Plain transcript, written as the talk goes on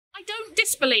I don't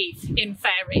disbelieve in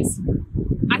fairies.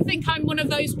 I think I'm one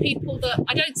of those people that,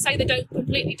 I don't say they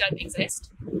completely don't exist,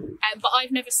 but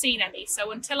I've never seen any. So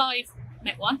until I've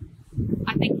met one,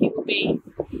 I think it will be,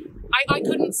 I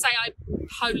couldn't say I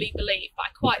wholly believe, but I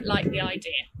quite like the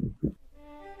idea.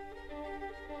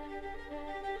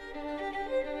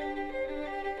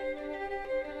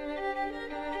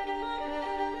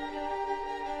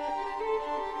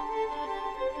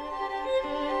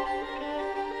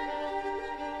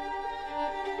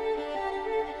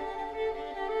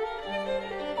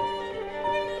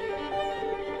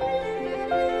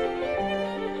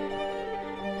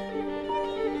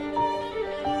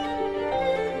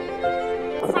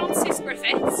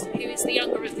 Who is the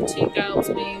younger of the two girls,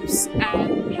 moves, her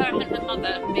and her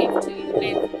mother moved to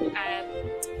live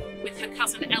with her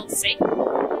cousin Elsie,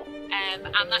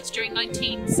 and that's during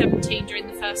 1917, during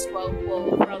the First World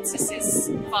War. Francis's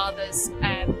father's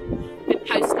been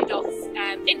posted off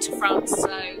into France,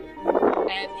 so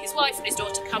his wife and his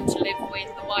daughter come to live with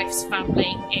the wife's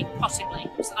family in Cottingley,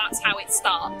 so that's how it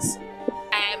starts.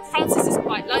 Frances is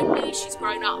quite lonely. She's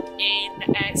grown up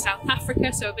in South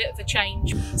Africa, so a bit of a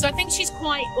change. So I think she's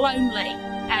quite lonely,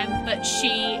 but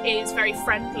she is very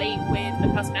friendly with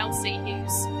her cousin Elsie,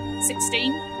 who's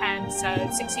 16, so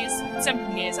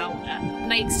 7 years older. And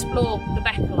they explore the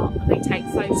beck a lot and they take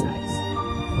photos.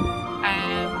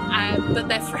 But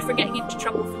they're forever getting into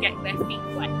trouble for getting their feet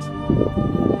wet.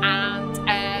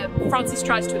 And Frances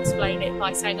tries to explain it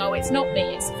by saying, oh, it's not me,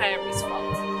 it's the fairies'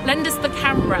 fault. Lend us the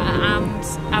camera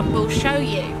and we'll show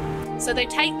you. So they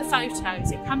take the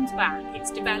photos, it comes back, it's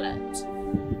developed,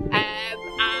 and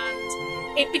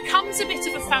it becomes a bit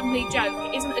of a family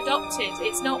joke. It isn't adopted,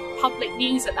 it's not public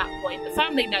news at that point. The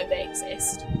family know they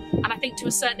exist, and I think to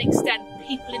a certain extent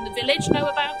people in the village know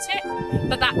about it,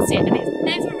 but that's it, and it's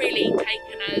never really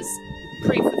taken as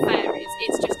proof of fairies,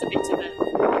 it's just a bit of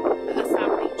a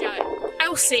family joke.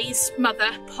 Elsie's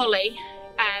mother, Polly,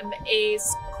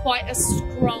 is quite a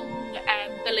strong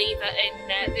believer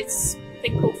in this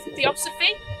thing called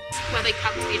theosophy, where they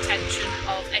come to the attention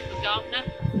of Edward Gardner,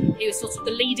 who is sort of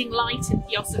the leading light in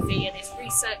theosophy and is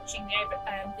researching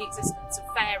the existence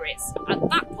of fairies. At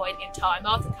that point in time,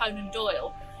 Arthur Conan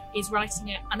Doyle is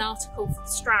writing an article for The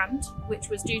Strand, which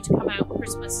was due to come out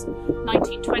Christmas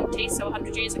 1920, so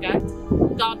 100 years ago.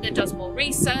 Gardner does more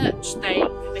research, they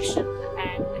commission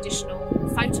additional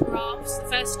photographs. The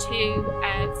first two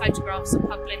photographs are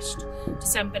published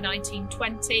December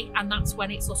 1920, and that's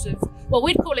when it sort of, well,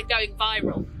 we'd call it going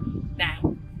viral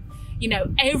now. You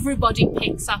know, everybody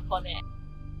picks up on it.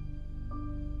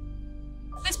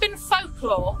 There's been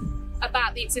folklore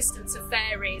about the existence of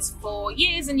fairies for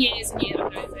years and years and years. I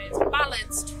know there's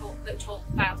ballads that talk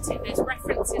about it. There's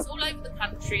references all over the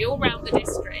country, all around the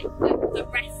district that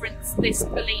reference this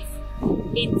belief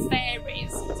in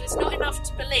fairies. So it's not enough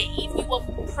to believe, you want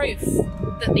proof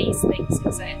that these things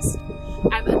exist.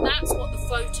 And that's what the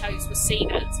photos were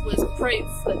seen as, was proof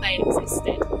that they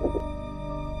existed.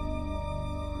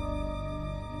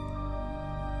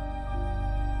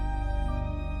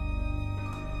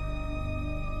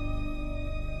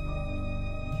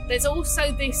 There's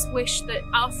also this wish that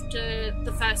after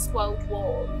the First World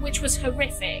War, which was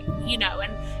horrific, you know,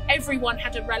 and everyone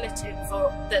had a relative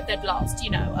that they'd lost,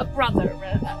 you know, a brother,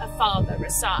 a father, a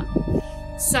son.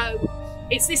 So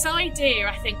it's this idea,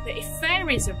 I think, that if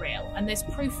fairies are real and there's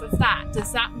proof of that,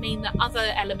 does that mean that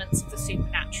other elements of the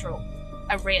supernatural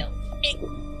are real?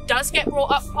 It does get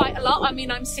brought up quite a lot. I mean,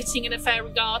 I'm sitting in a fairy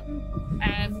garden.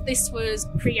 This was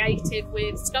created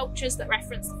with sculptures that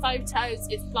reference the photos.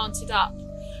 It's planted up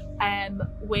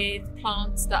with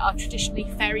plants that are traditionally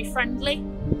fairy friendly.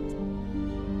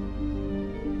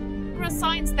 There are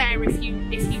signs there if you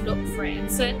look for it,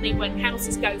 and certainly when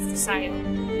houses go for sale,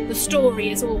 the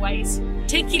story is always,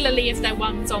 particularly if they're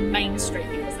ones on Main Street,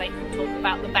 because they can talk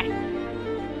about the beck.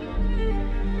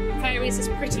 Fairies as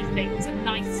pretty things and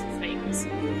nice things,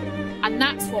 and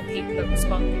that's what people are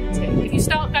responding to. If you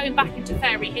start going back into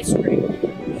fairy history,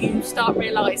 you start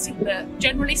realising that,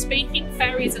 generally speaking,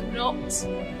 fairies are not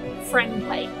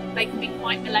friendly. They can be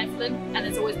quite malevolent, and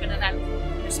there's always been an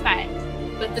element of respect.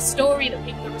 But the story that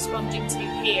people are responding to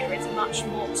here is much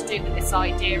more to do with this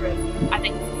idea of, I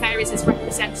think, fairies as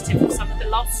representative of some of the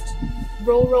lost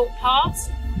rural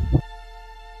past.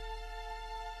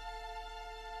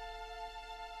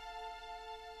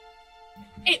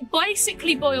 It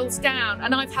basically boils down,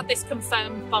 and I've had this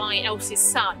confirmed by Elsie's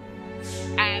son,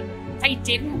 they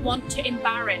didn't want to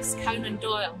embarrass Conan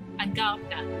Doyle and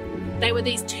Gardner. They were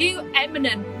these two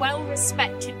eminent,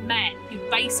 well-respected men who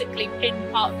basically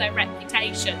pinned part of their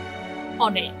reputation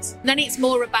on it. Then it's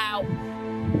more about,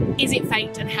 is it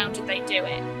fate and how did they do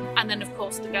it? And then of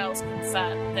course the girls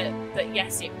confirmed that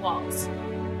yes, it was.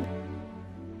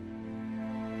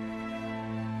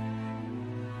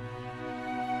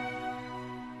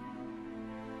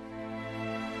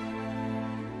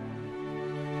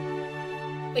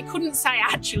 They couldn't say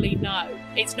actually no,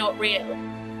 it's not real,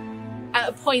 at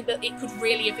a point that it could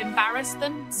really have embarrassed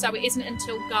them. So it isn't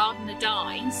until Gardner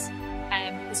dies,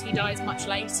 because he dies much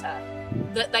later,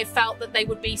 that they felt that they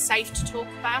would be safe to talk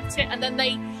about it. And then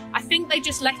I think they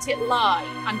just let it lie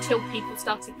until people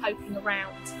started poking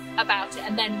around about it,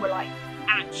 and then were like,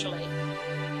 actually.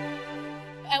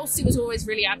 Elsie was always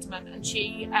really adamant, and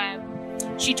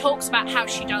she talks about how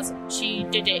she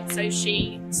did it. So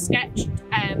she sketched,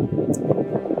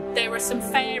 there are some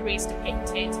fairies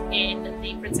depicted in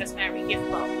the Princess Mary gift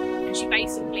book, and she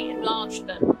basically enlarged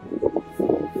them,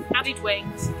 added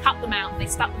wings, cut them out, and they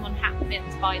stuck them on hat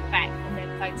pins by the back and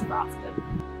then photographed them.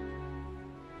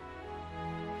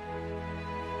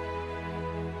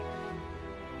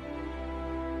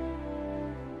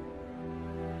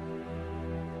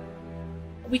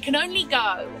 We can only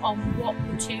go on what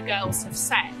the two girls have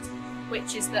said,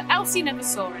 which is that Elsie never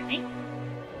saw any,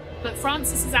 but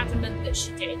Frances is adamant that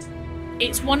she did.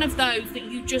 It's one of those that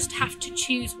you just have to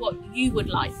choose what you would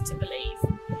like to believe.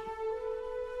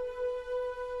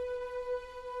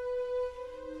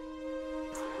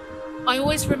 I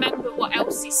always remember what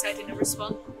Elsie said in a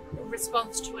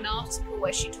response to an article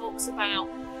where she talks about,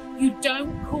 you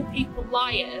don't call people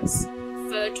liars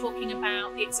for talking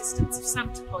about the existence of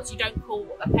Santa Claus. You don't call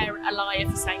a parent a liar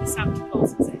for saying Santa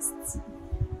Claus exists.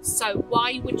 So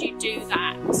why would you do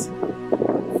that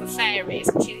for fairies?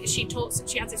 And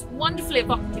she has this wonderfully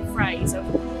evocative phrase of,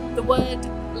 the word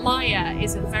liar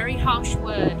is a very harsh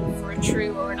word for a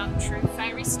true or an untrue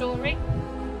fairy story.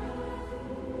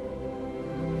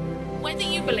 Whether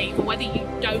you believe or whether you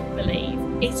don't believe,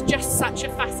 it's just such a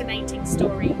fascinating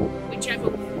story, whichever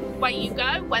way you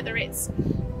go,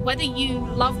 whether you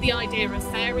love the idea of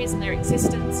fairies and their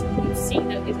existence and you see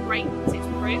that it's great because it's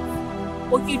proof,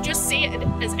 or you just see it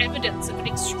as evidence of an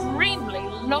extremely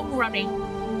long-running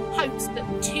hoax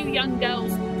that two young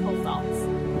girls pulled off.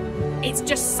 It's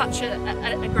just such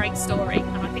a great story,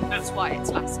 and I think that's why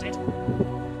it's lasted.